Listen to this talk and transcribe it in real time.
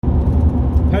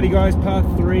Howdy guys, part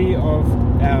 3 of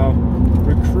our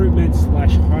recruitment /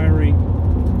 hiring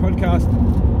podcast.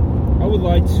 I would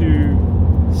like to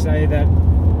say that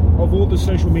of all the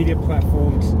social media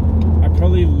platforms, I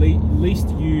probably least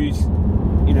use,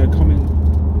 common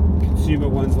consumer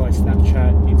ones like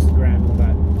Snapchat, Instagram, all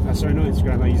that. Sorry, not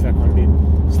Instagram, I use that quite a bit.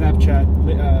 Snapchat,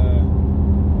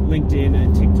 LinkedIn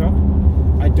and TikTok.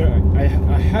 I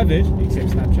have it,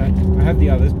 except Snapchat. I have the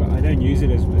others, but I don't use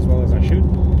it as well as I should.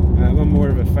 I'm more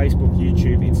of a Facebook,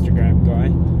 YouTube, Instagram guy.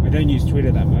 I don't use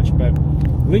Twitter that much, but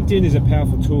LinkedIn is a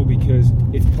powerful tool because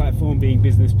its platform being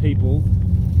business people,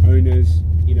 owners,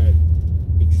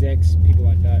 execs, people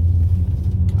like that.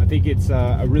 I think it's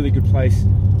a really good place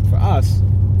for us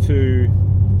to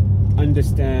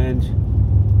understand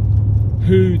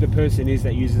who the person is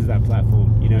that uses that platform.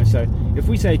 So if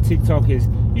we say TikTok is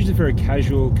usually for a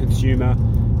casual consumer,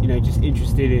 just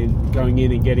interested in going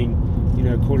in and getting,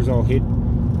 cortisol hit,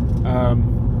 a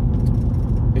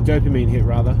dopamine hit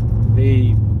rather.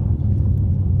 The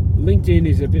LinkedIn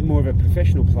is a bit more of a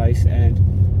professional place, and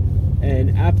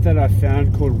an app that I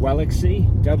found called Walaxy,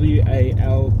 WALAXY,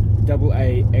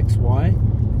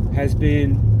 has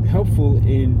been helpful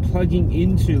in plugging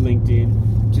into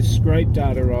LinkedIn to scrape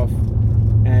data off,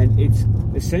 and it's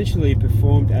essentially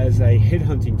performed as a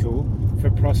headhunting tool for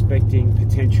prospecting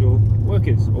potential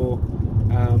workers or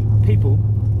people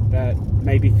that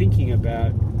may be thinking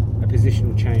about a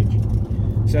positional change.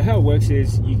 So how it works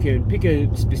is you can pick a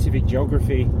specific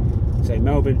geography, say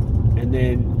Melbourne, and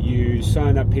then you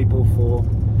sign up people for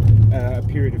a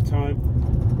period of time.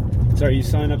 So you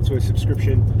sign up to a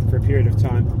subscription for a period of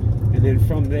time, and then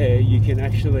from there you can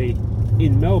actually,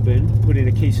 in Melbourne, put in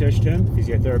a key search term,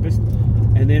 physiotherapist,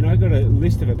 and then I got a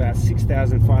list of about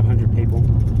 6,500 people,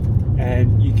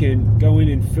 and you can go in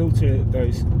and filter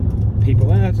those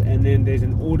people out, and then there's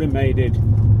an automated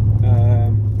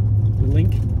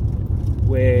link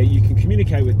where you can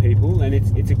communicate with people, and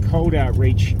it's a cold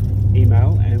outreach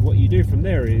email, and what you do from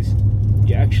there is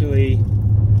you actually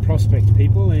prospect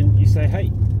people and you say, hey,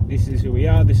 this is who we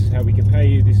are, this is how we can pay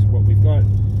you, this is what we've got,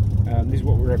 this is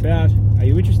what we're about, are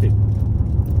you interested?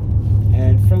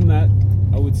 And from that,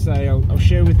 I would say I'll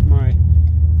share with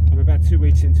I'm about 2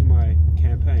 weeks into my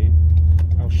campaign,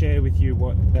 I'll share with you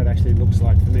what that actually looks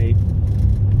like for me,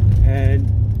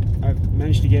 and I've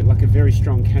managed to get like a very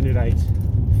strong candidate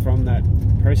from that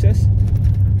process.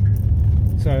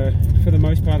 So for the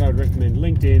most part, I would recommend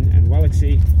LinkedIn and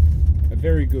Walaxy, a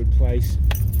very good place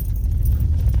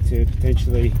to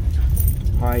potentially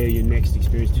hire your next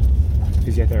experienced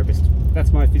physiotherapist.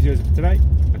 That's my physios for today.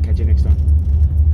 I'll catch you next time.